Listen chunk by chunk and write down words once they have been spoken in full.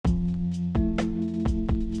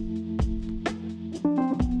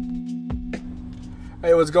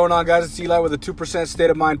Hey, what's going on, guys? It's Eli with the 2% State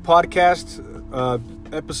of Mind podcast,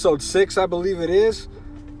 episode 6, I believe it is.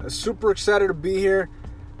 Super excited to be here.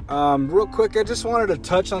 Real quick, I just wanted to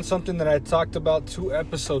touch on something that I talked about 2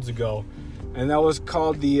 episodes ago, and that was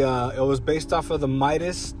called it was based off of the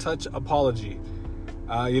Midas Touch apology.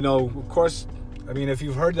 Of course, I mean, if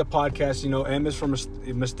you've heard the podcast, M is for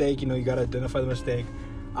mistake, you got to identify the mistake.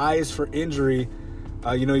 I is for injury.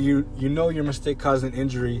 Your mistake caused an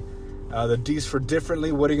injury. The D is for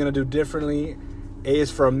differently. What are you going to do differently? A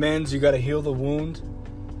is for amends. You got to heal the wound.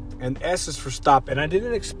 And S is for stop. And I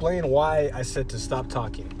didn't explain why I said to stop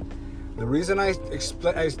talking. The reason I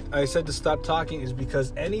said to stop talking is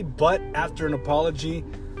because any but after an apology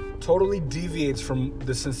totally deviates from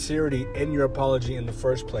the sincerity in your apology in the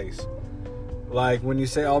first place. Like when you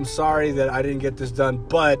say, "Oh, I'm sorry that I didn't get this done,"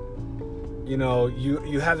 but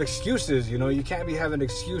you have excuses. You can't be having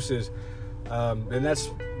excuses. And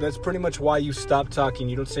that's pretty much why you stop talking.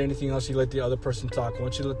 You don't say anything else. You let the other person talk.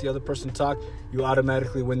 Once you let the other person talk, you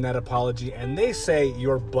automatically win that apology. And they say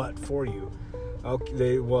your butt for you. Okay,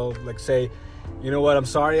 they will say, "You know what? I'm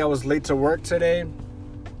sorry I was late to work today.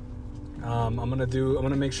 I'm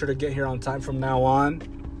gonna make sure to get here on time from now on.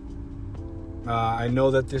 I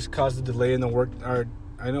know that this caused a delay in the work, or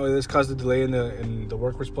I know this caused a delay in the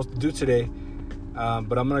work we're supposed to do today.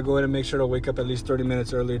 But I'm going to go ahead and make sure to wake up at least 30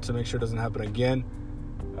 minutes earlier to make sure it doesn't happen again.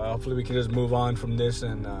 Hopefully we can just move on from this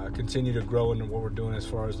and continue to grow in what we're doing as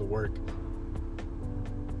far as the work."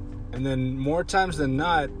 And then more times than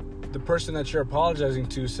not, the person that you're apologizing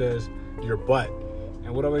to says your butt.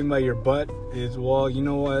 And what I mean by your butt is, well, you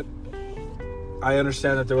know what? I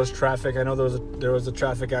understand that there was traffic. I know there was a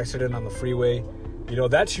traffic accident on the freeway.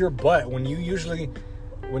 That's your butt. When you usually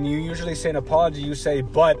say an apology, you say,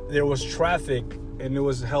 "But there was traffic and it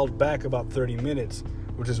was held back about 30 minutes,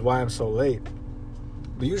 which is why I'm so late."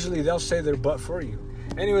 But usually they'll say their butt for you.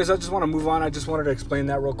 Anyways, I just want to move on. I just wanted to explain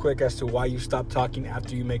that real quick as to why you stop talking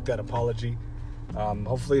after you make that apology.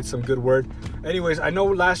 Hopefully it's some good word. Anyways, I know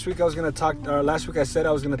last week I said I was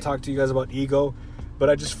going to talk to you guys about ego,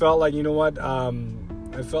 but I just felt like,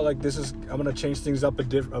 I felt like I'm going to change things up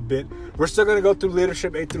a bit. We're still going to go through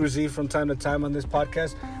leadership A through Z from time to time on this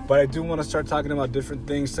podcast, but I do want to start talking about different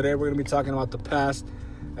things. Today we're going to be talking about the past.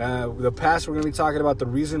 We're going to be talking about the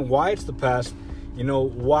reason why it's the past,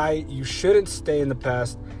 why you shouldn't stay in the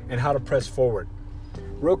past, and how to press forward.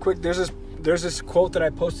 Real quick, there's this quote that I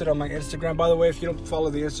posted on my Instagram. By the way, if you don't follow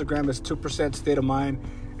the Instagram, it's 2% State of Mind.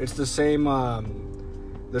 It's the same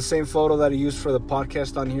photo that I used for the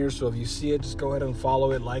podcast on here. So if you see it, just go ahead and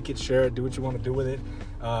follow it, like it, share it, do what you want to do with it.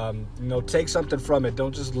 Take something from it.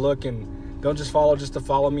 Don't just look and don't just follow just to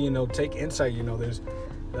follow me. Take insight.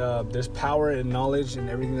 There's power in knowledge and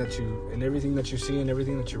everything that you see and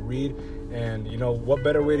everything that you read. And what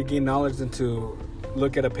better way to gain knowledge than to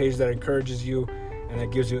look at a page that encourages you and it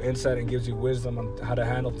gives you insight and gives you wisdom on how to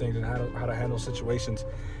handle things and how to handle situations.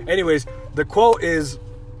 Anyways, the quote is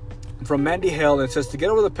from Mandy Hale, and it says, "To get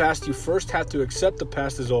over the past, you first have to accept the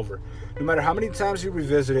past is over. No matter how many times you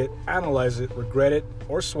revisit it, analyze it, regret it,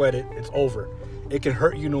 or sweat it, it's over. It can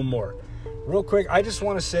hurt you no more." Real quick, I just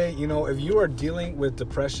want to say, if you are dealing with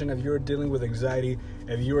depression, if you are dealing with anxiety,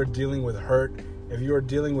 if you are dealing with hurt, if you are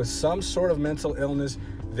dealing with some sort of mental illness,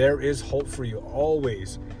 there is hope for you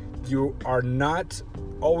always. You are not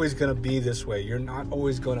always going to be this way. You're not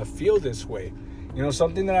always going to feel this way.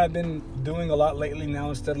 Something that I've been doing a lot lately now,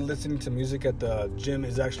 instead of listening to music at the gym,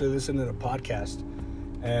 is actually listening to a podcast.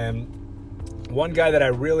 And one guy that I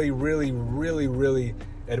really, really, really, really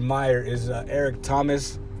admire is Eric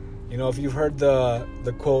Thomas. If you've heard the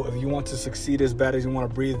quote, "If you want to succeed as bad as you want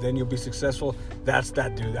to breathe, then you'll be successful," that's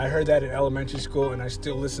that dude. I heard that in elementary school, and I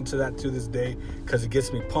still listen to that to this day because it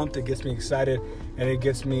gets me pumped, it gets me excited, and it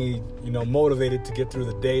gets me, motivated to get through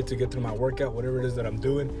the day, to get through my workout, whatever it is that I'm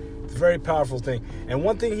doing. It's a very powerful thing. And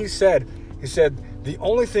one thing he said, "The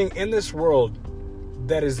only thing in this world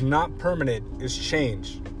that is not permanent is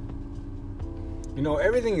change."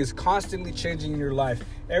 Everything is constantly changing in your life.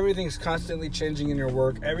 Everything's constantly changing in your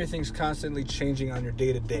work. Everything's constantly changing on your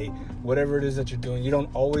day-to-day. Whatever it is that you're doing, you don't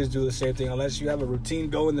always do the same thing unless you have a routine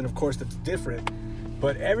going, then of course that's different.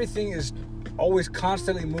 But everything is always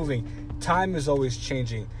constantly moving. Time is always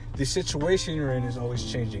changing. The situation you're in is always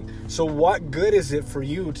changing. So what good is it for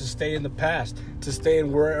you to stay in the past, to stay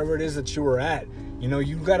in wherever it is that you were at? You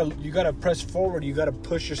gotta press forward. You gotta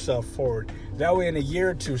push yourself forward. That way, in a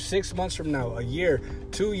year or two, 6 months from now, a year,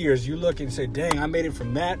 2 years, you look and say, "Dang, I made it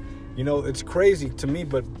from that." It's crazy to me,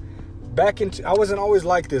 but I wasn't always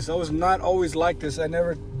like this. I was not always like this. I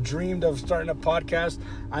never dreamed of starting a podcast.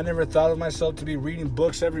 I never thought of myself to be reading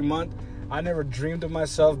books every month. I never dreamed of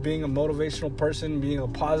myself being a motivational person, being a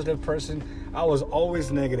positive person. I was always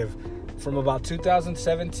negative. From about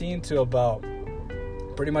 2017 to about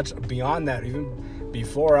pretty much beyond that, even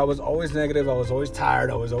before, I was always negative. I was always tired.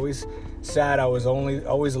 I was always sad. I was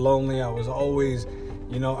always lonely. I was always,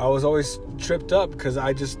 I was always tripped up because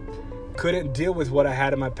I just couldn't deal with what I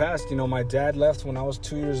had in my past. My dad left when I was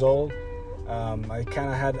 2 years old. I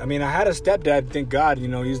had a stepdad, thank God.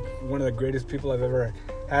 He's one of the greatest people I've ever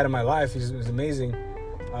had in my life. He was amazing.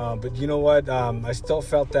 But you know what? I still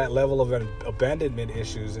felt that level of abandonment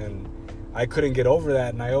issues, and I couldn't get over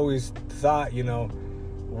that. And I always thought,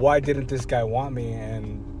 why didn't this guy want me?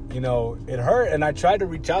 And, it hurt. And I tried to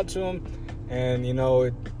reach out to him, and,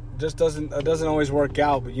 it just doesn't always work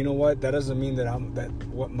out. But you know what? That doesn't mean that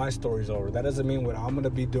what my story's over. That doesn't mean what I'm going to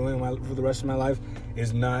be doing for the rest of my life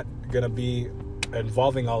is not going to be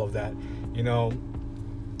involving all of that.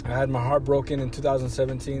 I had my heart broken in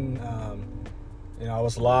 2017. I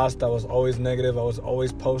was lost. I was always negative. I was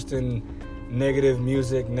always posting negative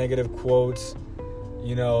music, negative quotes.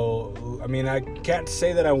 I can't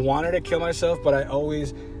say that I wanted to kill myself, but I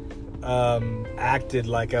always acted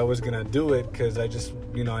like I was gonna do it because I just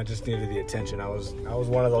needed the attention. I was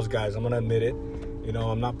one of those guys. I'm gonna admit it.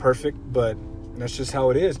 I'm not perfect, but that's just how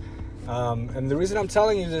it is. And the reason I'm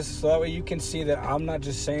telling you this is so that way you can see that I'm not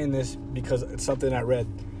just saying this because it's something I read.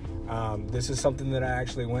 This is something that I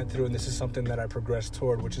actually went through, and this is something that I progressed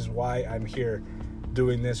toward, which is why I'm here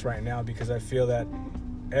doing this right now, because I feel that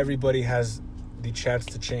everybody has the chance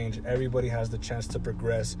to change. Everybody has the chance to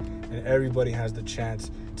progress, and everybody has the chance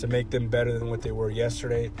to make them better than what they were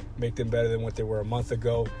yesterday, make them better than what they were a month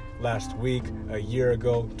ago, last week, a year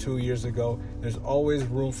ago, 2 years ago. There's always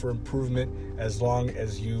room for improvement as long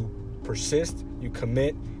as you persist, you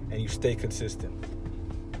commit, and you stay consistent.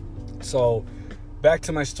 So back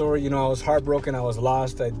to my story, I was heartbroken. I was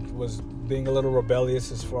lost. I was being a little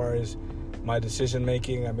rebellious as far as my decision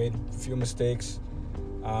making. I made a few mistakes.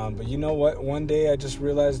 But you know what? One day I just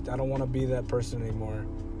realized I don't want to be that person anymore.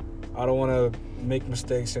 I don't want to make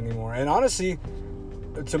mistakes anymore. And honestly,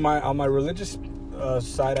 on my religious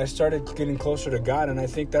side, I started getting closer to God. And I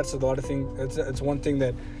think that's a lot of things. It's one thing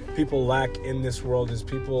that people lack in this world is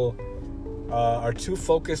people are too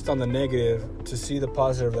focused on the negative to see the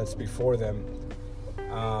positive that's before them.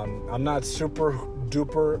 I'm not super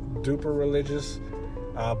duper religious,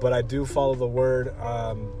 but I do follow the word,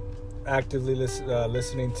 actively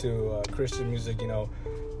listening to Christian music,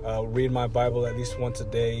 read my Bible at least once a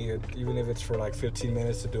day, even if it's for like 15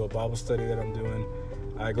 minutes to do a Bible study that I'm doing.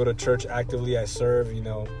 I go to church actively, I serve,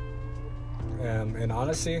 and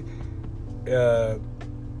honestly,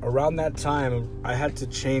 around that time, I had to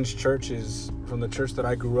change churches from the church that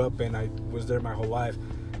I grew up in. I was there my whole life,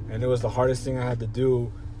 and it was the hardest thing I had to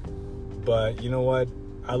do. But you know what?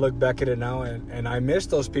 I look back at it now, and I miss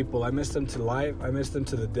those people. I miss them to life. I miss them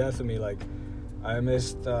to the death of me. Like, I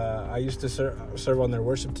used to serve on their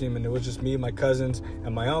worship team, and it was just me, my cousins,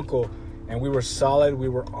 and my uncle. And we were solid. We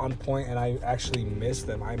were on point, and I actually miss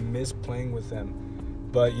them. I miss playing with them.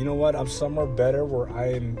 But you know what? I'm somewhere better where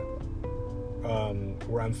I'm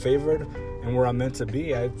favored and where I'm meant to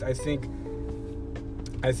be. I think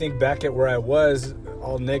back at where I was,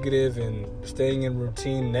 all negative and staying in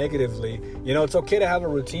routine negatively. It's okay to have a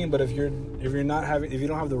routine, but if you don't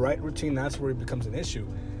have the right routine, that's where it becomes an issue.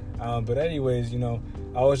 But anyways,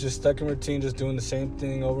 I was just stuck in routine, just doing the same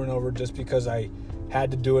thing over and over, just because I had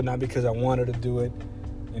to do it, not because I wanted to do it.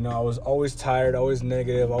 I was always tired, always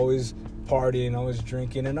negative, always partying, always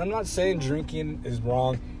drinking. And I'm not saying drinking is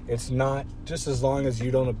wrong. It's not, just as long as you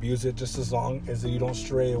don't abuse it, just as long as you don't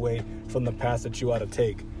stray away from the path that you ought to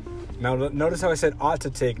take. Now, notice how I said ought to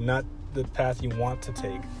take, not the path you want to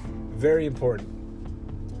take. Very important.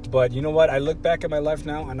 But you know what? I look back at my life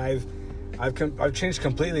now, and I've changed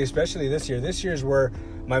completely, especially this year. This year is where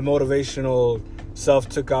my motivational self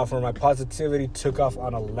took off, or my positivity took off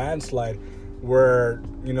on a landslide, where,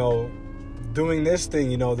 doing this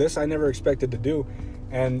thing, this I never expected to do.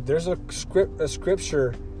 And there's a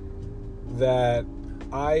scripture that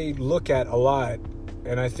I look at a lot,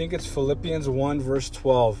 and I think it's Philippians 1 verse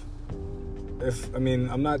 12.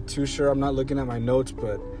 I'm not too sure. I'm not looking at my notes,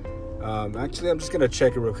 but actually I'm just gonna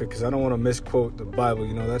check it real quick because I don't want to misquote the Bible.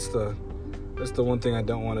 That's the one thing I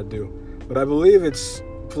don't want to do. But I believe it's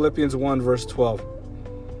Philippians 1 verse 12.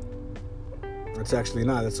 It's actually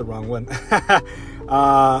not. That's the wrong one.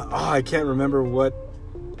 I can't remember what.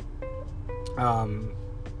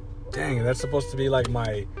 Dang, that's supposed to be like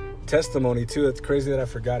my testimony too. It's crazy that I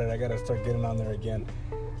forgot it. I gotta start getting on there again.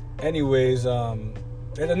 Anyways,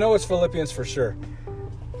 and I know it's Philippians for sure.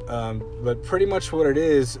 But pretty much what it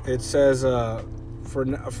is, it says,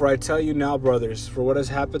 For I tell you now, brothers, for what has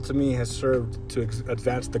happened to me has served to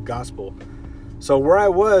advance the gospel. So where I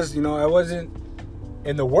was, I wasn't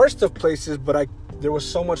in the worst of places, but there was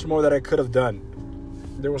so much more that I could have done.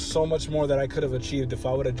 There was so much more that I could have achieved if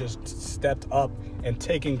I would have just stepped up and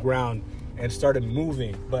taken ground and started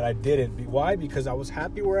moving. But I didn't. Why? Because I was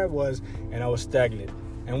happy where I was and I was stagnant.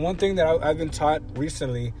 And one thing that I've been taught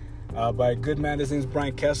recently by a good man, his name's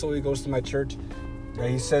Brian Kessel. He goes to my church.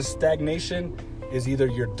 He says stagnation is either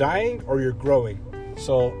you're dying or you're growing.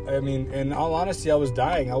 So, in all honesty, I was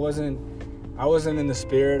dying. I wasn't in the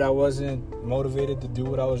spirit. I wasn't motivated to do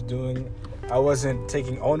what I was doing. I wasn't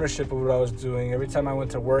taking ownership of what I was doing. Every time I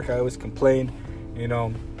went to work, I always complained,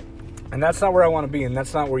 And that's not where I want to be, and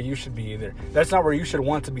that's not where you should be either. That's not where you should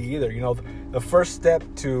want to be either. The first step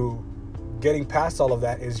to getting past all of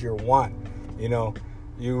that is your want.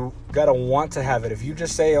 You gotta want to have it. If you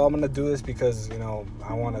just say, "Oh, I'm gonna do this because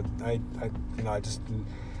I want to,"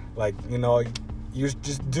 you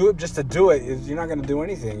just do it just to do it. You're not gonna do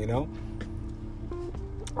anything.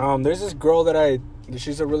 There's this girl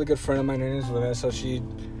she's a really good friend of mine. Her name is Vanessa. She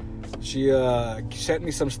sent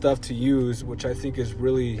me some stuff to use, which I think is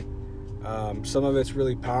really, some of it's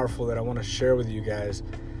really powerful that I want to share with you guys.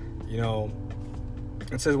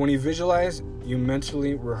 It says, when you visualize, you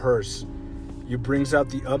mentally rehearse. You brings out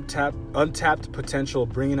the untapped potential,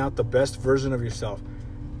 bringing out the best version of yourself.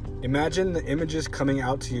 Imagine the images coming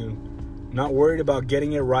out to you, not worried about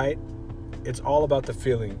getting it right. It's all about the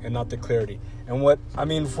feeling and not the clarity. And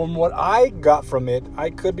from what I got from it, I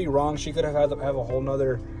could be wrong. She could have a whole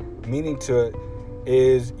nother meaning to it,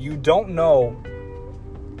 is you don't know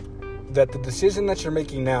that the decision that you're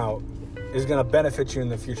making now is going to benefit you in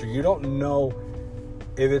the future. You don't know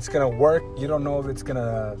if it's going to work. You don't know if it's going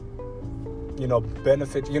to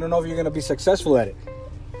benefit. You don't know if you're going to be successful at it.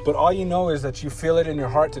 But all you know is that you feel it in your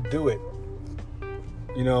heart to do it.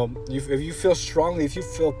 If you feel strongly, if you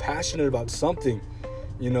feel passionate about something,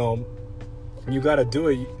 you got to do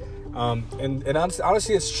it. And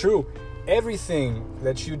honestly, it's true. Everything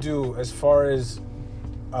that you do as far as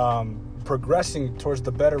progressing towards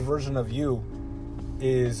the better version of you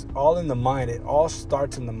is all in the mind. It all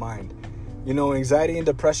starts in the mind. Anxiety and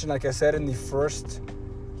depression, like I said in the first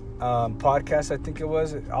podcast, I think it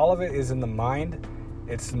was, all of it is in the mind.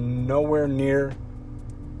 It's nowhere near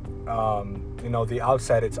the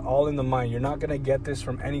outside. It's all in the mind. You're not going to get this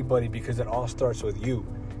from anybody because it all starts with you.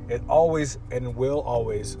 It always and will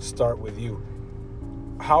always start with you.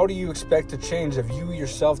 How do you expect to change if you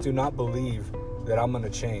yourself do not believe that I'm going to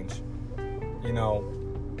change?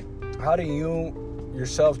 How do you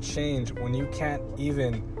yourself change when you can't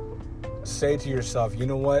even say to yourself, you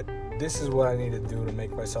know what? This is what I need to do to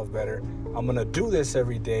make myself better. I'm going to do this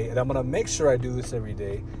every day, and I'm going to make sure I do this every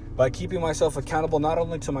day by keeping myself accountable not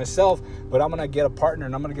only to myself, but I'm going to get a partner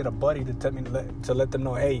and I'm going to get a buddy to let them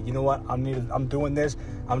know, hey, you know what? I'm doing this.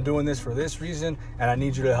 I'm doing this for this reason, and I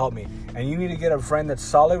need you to help me. And you need to get a friend that's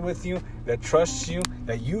solid with you, that trusts you,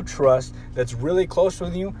 that you trust, that's really close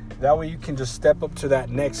with you. That way you can just step up to that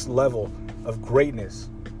next level of greatness.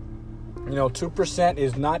 2%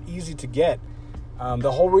 is not easy to get.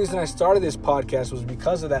 The whole reason I started this podcast was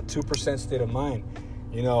because of that 2% state of mind,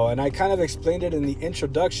 and I kind of explained it in the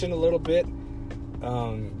introduction a little bit.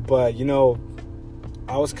 But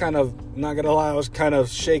I was kind of, not going to lie, I was kind of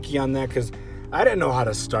shaky on that because I didn't know how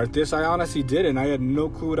to start this. I honestly didn't. I had no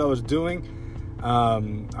clue what I was doing.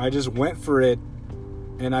 I just went for it,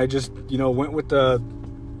 and I just, went with the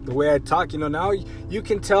way I talk. Now you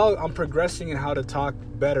can tell I'm progressing in how to talk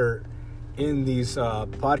better in these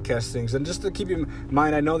podcast things. And just to keep in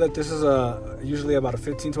mind, I know that this is usually about a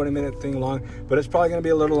 15-20 minute thing long, but it's probably going to be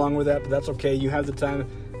a little longer than that, but that's okay. You have the time.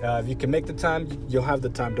 If you can make the time, you'll have the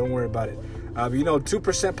time. Don't worry about it.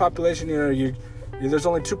 2% population, there's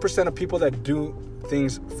only 2% of people that do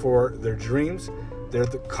things for their dreams. They're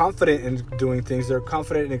confident in doing things. They're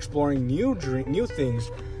confident in exploring new things.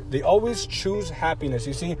 They always choose happiness.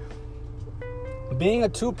 You see, being a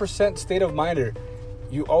 2% state of minder,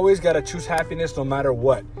 you always got to choose happiness no matter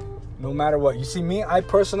what. No matter what. You see, me, I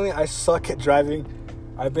suck at driving.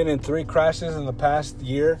 I've been in 3 crashes in the past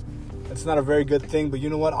year. It's not a very good thing, but you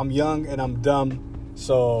know what? I'm young and I'm dumb,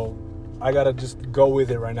 so I got to just go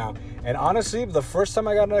with it right now. And honestly, the first time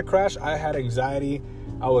I got in a crash, I had anxiety.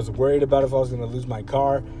 I was worried about if I was going to lose my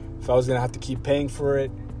car, if I was going to have to keep paying for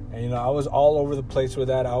it. And, I was all over the place with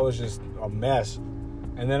that. I was just a mess.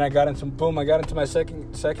 And then I got into my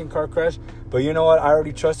second car crash. But you know what? I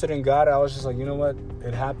already trusted in God. I was just like, you know what?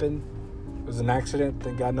 It happened. It was an accident.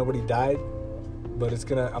 Thank God nobody died. But it's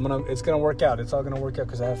gonna work out. It's all gonna work out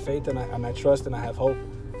because I have faith and I trust and I have hope.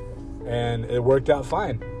 And it worked out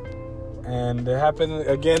fine. And it happened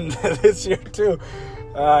again this year too.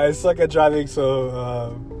 I suck at driving,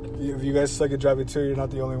 so if you guys suck at driving too, you're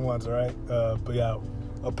not the only ones, all right? But yeah,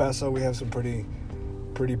 El Paso, we have some pretty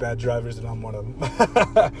bad drivers, and I'm one of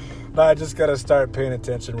them. But I just gotta start paying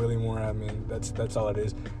attention really more. I mean, that's all it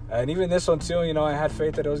is. And even this one too, you know, I had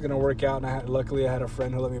faith that it was gonna work out, and luckily I had a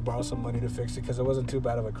friend who let me borrow some money to fix it because it wasn't too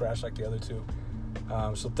bad of a crash like the other two.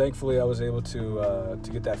 So thankfully I was able to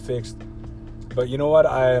get that fixed. But you know what?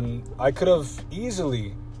 I could have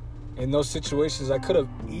easily, in those situations, I could have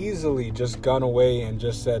easily just gone away and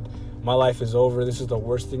just said, my life is over. This is the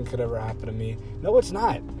worst thing that could ever happen to me. No, it's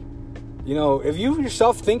not. You know, if you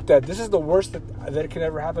yourself think that this is the worst that can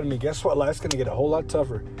ever happen to me, guess what? Life's going to get a whole lot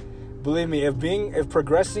tougher. Believe me, if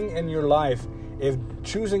progressing in your life, if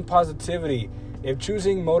choosing positivity, if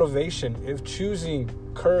choosing motivation, if choosing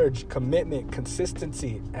courage, commitment,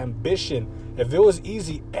 consistency, ambition, if it was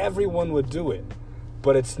easy, everyone would do it.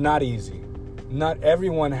 But it's not easy. Not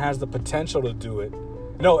everyone has the potential to do it.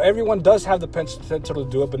 No, everyone does have the potential to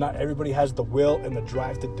do it, but not everybody has the will and the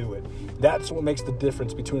drive to do it. That's what makes the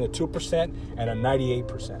difference between a 2% and a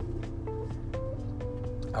 98%.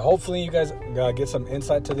 Hopefully you guys get some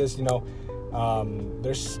insight to this. You know,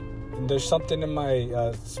 there's something in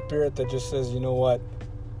my spirit that just says, you know what?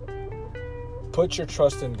 Put your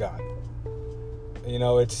trust in God. You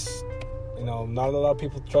know, not a lot of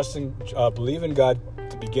people believe in God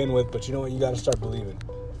to begin with, but you know what? You got to start believing.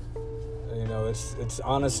 You know, it's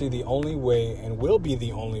honestly the only way, and will be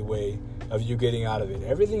the only way, of you getting out of it.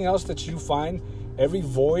 Everything else that you find, every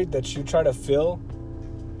void that you try to fill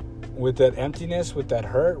with that emptiness, with that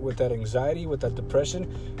hurt, with that anxiety, with that depression,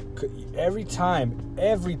 every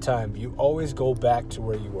time, you always go back to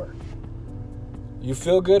where you were. You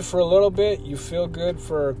feel good for a little bit, you feel good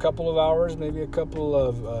for a couple of hours, maybe a couple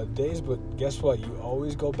of days, but guess what? You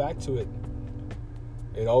always go back to it.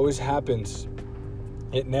 It always happens.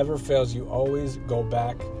 It never fails. You always go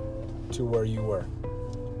back to where you were.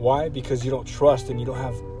 Why? Because you don't trust, and you don't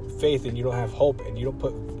have faith, and you don't have hope, and you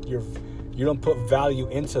don't put value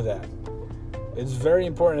into that. It's very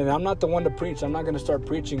important, and I'm not the one to preach. I'm not going to start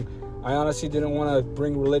preaching. I honestly didn't want to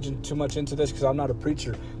bring religion too much into this because I'm not a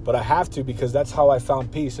preacher, but I have to, because that's how I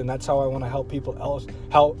found peace, and that's how I want to help people else.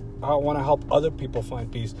 How I want to help other people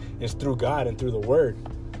find peace is through God and through the Word.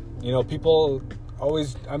 You know, people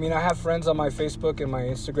always, I have friends on my Facebook and my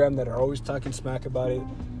Instagram that are always talking smack about it.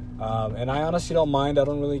 And I honestly don't mind. I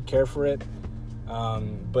don't really care for it.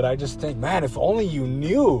 But I just think, man, if only you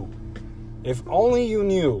knew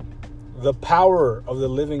the power of the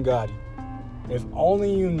living God, if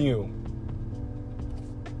only you knew.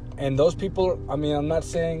 And those people, I'm not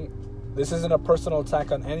saying, this isn't a personal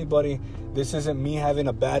attack on anybody. This isn't me having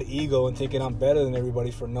a bad ego and thinking I'm better than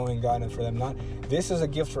everybody for knowing God and for them not. This is a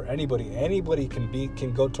gift for anybody. Anybody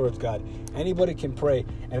can go towards God. Anybody can pray.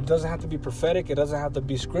 And it doesn't have to be prophetic. It doesn't have to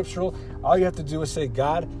be scriptural. All you have to do is say,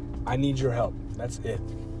 God, I need your help. That's it.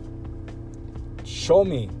 Show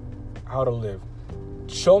me how to live.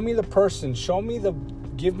 Show me the person.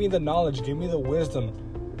 Give me the knowledge. Give me the wisdom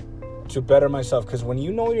to better myself. Because when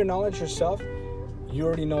you know your knowledge yourself, you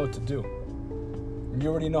already know what to do. You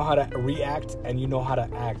already know how to react, and you know how to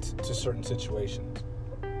act to certain situations.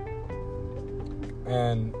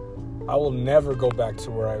 And I will never go back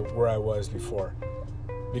to where I was before,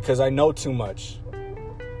 because I know too much.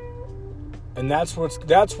 And that's where it's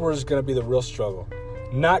going to be the real struggle.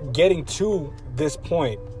 Not getting to this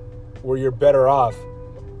point where you're better off,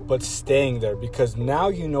 but staying there, because now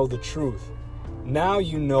you know the truth. Now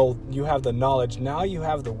you know, you have the knowledge. Now you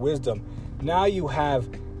have the wisdom. Now you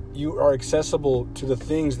are accessible to the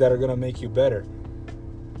things that are going to make you better.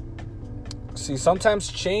 See,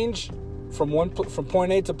 sometimes change from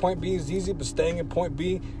point A to point B is easy, but staying at point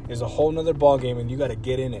B is a whole nother ballgame, and you got to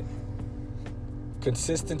get in it.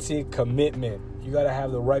 Consistency, commitment. You got to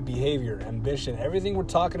have the right behavior, ambition, everything we're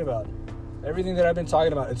talking about. Everything that I've been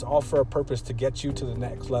talking about, it's all for a purpose, to get you to the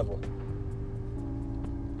next level.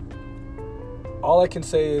 All I can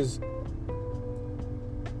say is,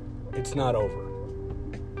 it's not over.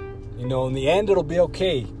 You know, in the end, it'll be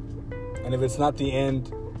okay. And if it's not the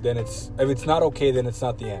end, if it's not okay, then it's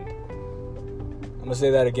not the end. I'm going to say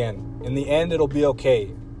that again. In the end, it'll be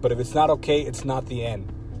okay. But if it's not okay, it's not the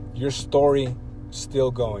end. Your story still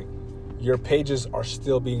going. Your pages are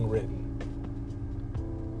still being written.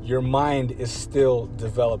 Your mind is still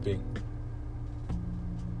developing.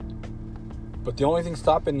 But the only thing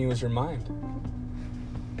stopping you is your mind.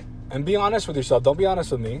 And be honest with yourself. Don't be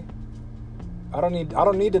honest with me. I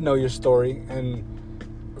don't need to know your story. And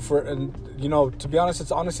to be honest,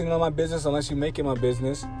 it's honestly none of my business unless you make it my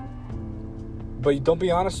business. But don't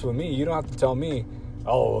be honest with me. You don't have to tell me.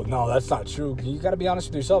 Oh, no, that's not true. You got to be honest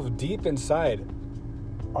with yourself. Deep inside,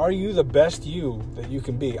 are you the best you that you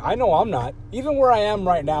can be? I know I'm not. Even where I am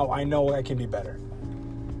right now, I know I can be better.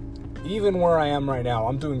 Even where I am right now,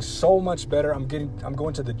 I'm doing so much better. I'm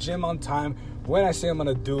going to the gym on time. When I say I'm going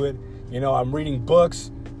to do it, I'm reading books,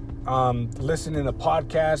 listening to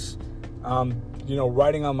podcasts,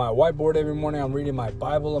 writing on my whiteboard every morning. I'm reading my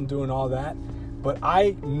Bible. I'm doing all that. But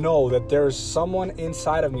I know that there's someone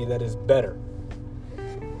inside of me that is better.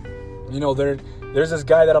 There's this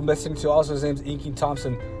guy that I'm listening to. Also, his name's Inky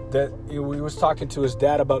Thompson. That he was talking to his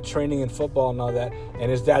dad about training and football and all that.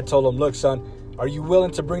 And his dad told him, "Look, son, are you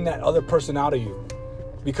willing to bring that other person out of you?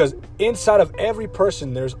 Because inside of every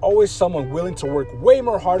person, there's always someone willing to work way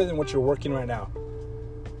more harder than what you're working right now."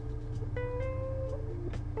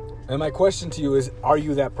 And my question to you is, are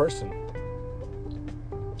you that person?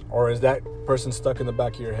 Or is that person stuck in the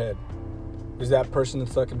back of your head? Is that person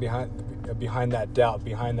stuck behind that doubt,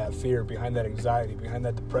 behind that fear, behind that anxiety, behind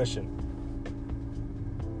that depression?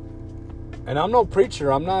 And I'm no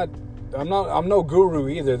preacher. I'm no guru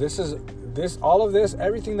either. All of this,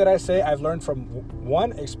 everything that I say, I've learned from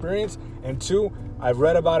one, experience, and two, I've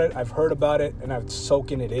read about it, I've heard about it, and I've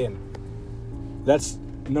soaking it in. That's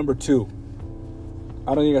number two.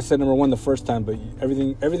 I don't think I said number one the first time, but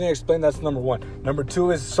everything I explained, that's number one. Number two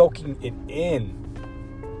is soaking it in.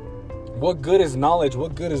 What good is knowledge?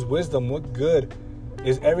 What good is wisdom? What good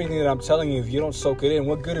is everything that I'm telling you if you don't soak it in?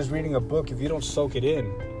 What good is reading a book if you don't soak it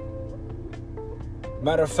in?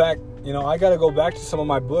 Matter of fact, I got to go back to some of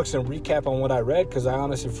my books and recap on what I read because I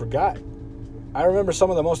honestly forgot. I remember some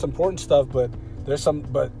of the most important stuff, but some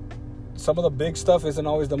of the big stuff isn't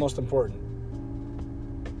always the most important.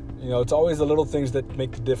 It's always the little things that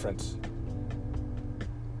make the difference.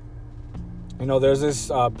 There's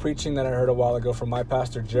this preaching that I heard a while ago from my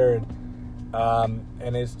pastor, Jared,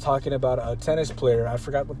 and it's talking about a tennis player. I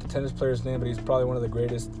forgot what the tennis player's name, but he's probably one of the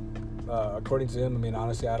greatest, according to him. I mean,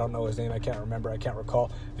 honestly, I don't know his name. I can't remember. I can't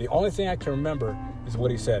recall. The only thing I can remember is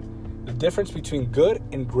what he said. The difference between good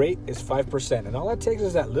and great is 5%. And all it takes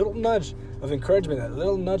is that little nudge of encouragement, that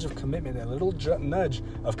little nudge of commitment, that little nudge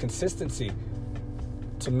of consistency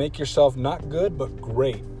to make yourself not good, but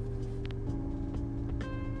great.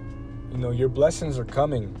 Your blessings are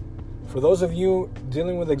coming. For those of you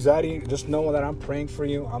dealing with anxiety, just know that I'm praying for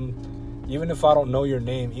you. Even if I don't know your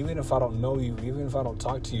name, even if I don't know you, even if I don't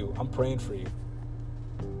talk to you, I'm praying for you.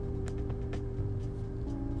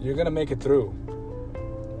 You're going to make it through.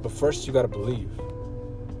 But first, you got to believe.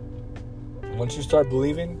 Once you start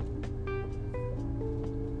believing,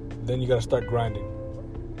 then you got to start grinding.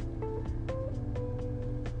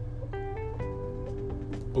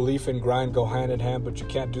 Belief and grind go hand in hand, but you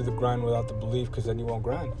can't do the grind without the belief because then you won't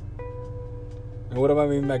grind. And what do I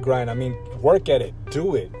mean by grind? I mean, work at it.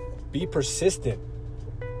 Do it. Be persistent.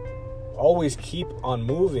 Always keep on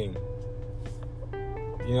moving.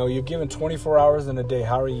 You're given 24 hours in a day.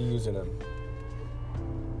 How are you using them?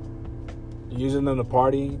 You're using them to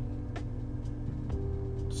party,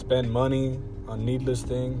 spend money on needless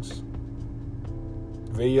things,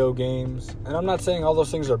 video games. And I'm not saying all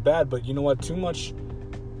those things are bad, but you know what? Too much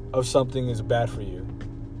of something is bad for you.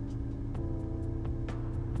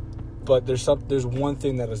 But there's one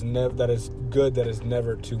thing that is good, that is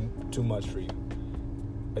never too much for you.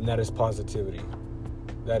 And that is positivity.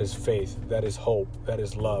 That is faith. That is hope. That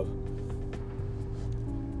is love.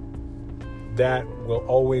 That will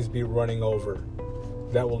always be running over.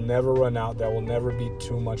 That will never run out. That will never be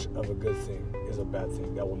too much of a good thing is a bad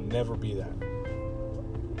thing. That will never be that.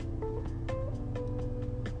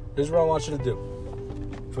 Here's what I want you to do.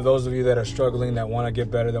 For those of you that are struggling, that want to get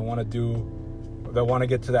better, that want to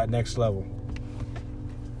get to that next level,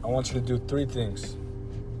 I want you to do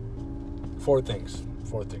four things.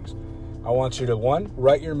 I want you to, one,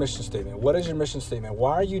 write your mission statement. What is your mission statement?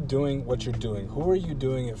 Why are you doing what you're doing? Who are you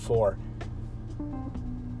doing it for?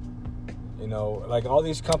 Like all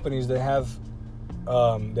these companies, they have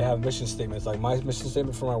mission statements. Like my mission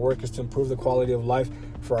statement for my work is to improve the quality of life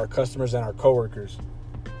for our customers and our coworkers.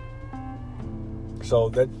 So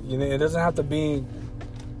that, it doesn't have to be,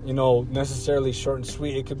 necessarily short and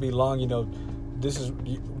sweet. It could be long. This is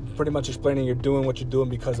pretty much explaining you're doing what you're doing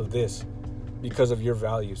because of this, because of your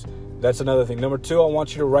values. That's another thing. Number two, I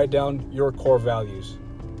want you to write down your core values.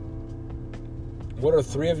 What are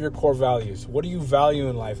 3 of your core values? What do you value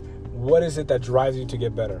in life? What is it that drives you to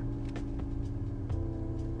get better?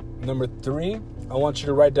 Number 3, I want you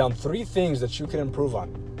to write down 3 things that you can improve on.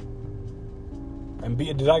 And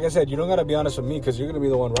like I said, you don't got to be honest with me because you're going to be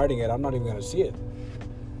the one writing it. I'm not even going to see it.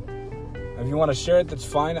 If you want to share it, that's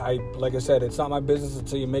fine. Like I said, it's not my business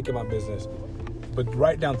until you make it my business. But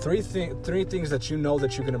write down three things that you know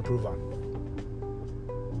that you can improve on.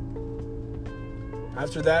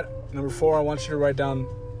 After that, number 4, I want you to write down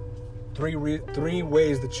three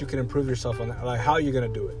ways that you can improve yourself on that. Like, how you're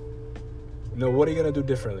going to do it. What are you going to do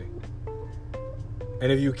differently?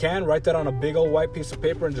 And if you can, write that on a big old white piece of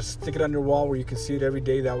paper and just stick it on your wall where you can see it every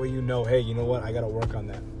day. That way you know, hey, you know what? I got to work on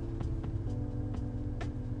that.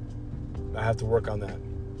 I have to work on that.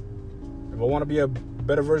 If I want to be a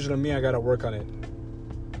better version of me, I got to work on it.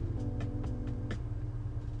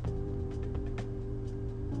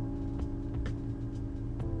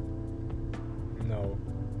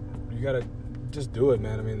 You got to just do it,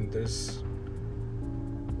 man. I mean, there's,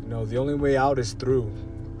 the only way out is through.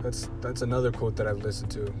 That's another quote that I've listened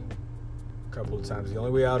to a couple of times. The only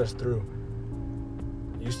way out is through.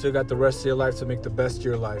 You still got the rest of your life to make the best of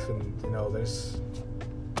your life, and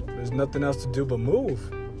there's nothing else to do but move.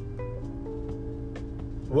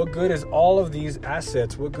 What good is all of these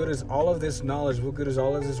assets? What good is all of this knowledge? What good is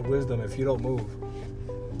all of this wisdom if you don't move?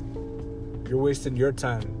 You're wasting your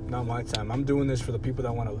time, not my time. I'm doing this for the people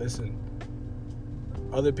that want to listen.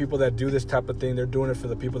 Other people that do this type of thing, they're doing it for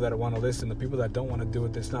the people that want to listen. The people that don't want to do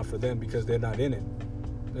it, it's not for them because they're not in it.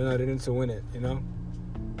 They're not in it to win it,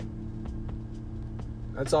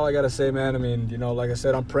 That's all I got to say, man. I mean, like I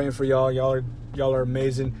said, I'm praying for y'all. Y'all are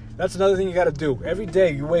amazing. That's another thing you got to do. Every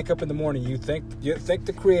day you wake up in the morning, you thank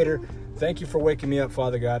the Creator. Thank you for waking me up,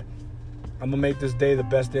 Father God. I'm going to make this day the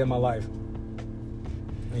best day of my life.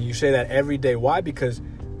 And you say that every day. Why? Because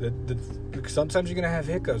sometimes you're going to have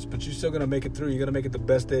hiccups, but you're still going to make it through. You're going to make it the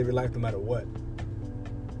best day of your life no matter what.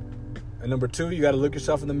 And number 2, you got to look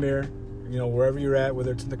yourself in the mirror, wherever you're at,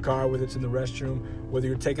 whether it's in the car, whether it's in the restroom, whether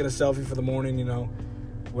you're taking a selfie for the morning,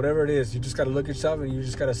 whatever it is. You just got to look at yourself and you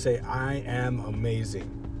just got to say, I am amazing.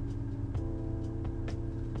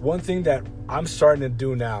 One thing that I'm starting to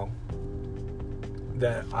do now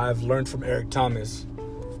that I've learned from Eric Thomas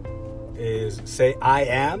is say I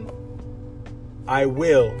am, I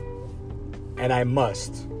will, and I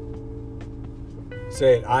must.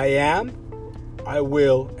 Say it. I am, I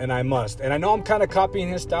will, and I must. And I know I'm kind of copying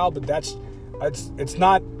his style, but it's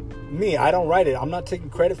not me. I don't write it. I'm not taking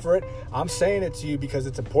credit for it. I'm saying it to you because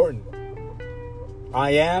it's important.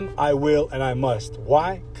 I am, I will, and I must.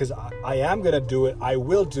 Why? Because I am going to do it, I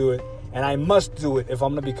will do it, and I must do it if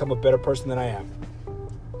I'm going to become a better person than I am.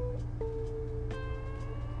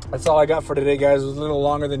 That's all I got for today, guys. It was a little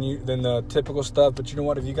longer than the typical stuff, but you know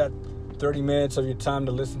what? If you got 30 minutes of your time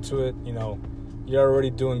to listen to it, you're already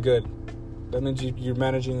doing good. That means you're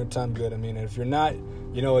managing your time good. I mean, if you're not,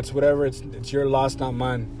 it's whatever. It's your loss, not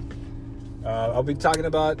mine. I'll be talking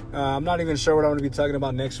about, I'm not even sure what I'm going to be talking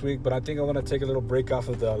about next week, but I think I'm going to take a little break off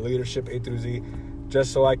of the leadership A through Z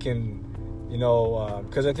just so I can,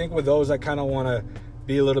 because I think with those, I kind of want to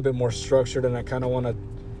be a little bit more structured and I kind of want to,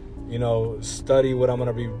 study what I'm going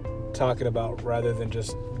to be talking about rather than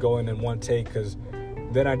just going in one take, because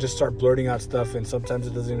then I just start blurting out stuff and sometimes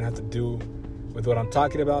it doesn't even have to do with what I'm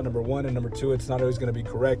talking about, number 1, and number 2, it's not always going to be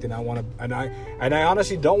correct, and I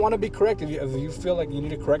honestly don't want to be correct. If you feel like you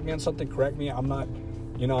need to correct me on something, correct me. I'm not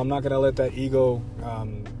going to let that ego,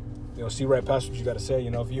 see right past what you got to say.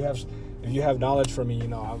 If you have knowledge from me,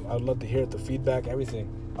 I'd love to hear it, the feedback, everything.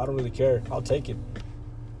 I don't really care. I'll take it.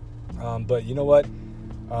 But you know what?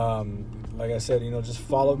 Like I said, just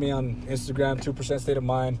follow me on Instagram, 2% State of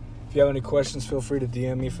Mind. If you have any questions, feel free to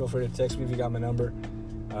DM me. Feel free to text me if you got my number.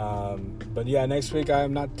 But yeah, next week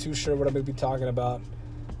I'm not too sure what I'm going to be talking about,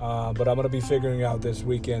 but I'm going to be figuring out this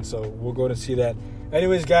weekend, so we'll go to see that.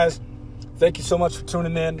 Anyways, guys, thank you so much for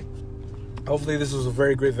tuning in. Hopefully this was a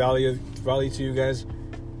very great value to you guys.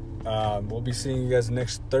 We'll be seeing you guys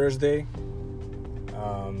next Thursday.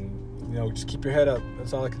 Just keep your head up.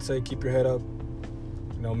 That's all I can say. Keep your head up.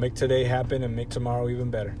 Make today happen and make tomorrow even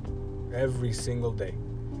better. Every single day.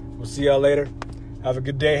 We'll see y'all later. Have a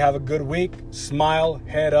good day. Have a good week. Smile,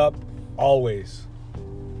 head up, always.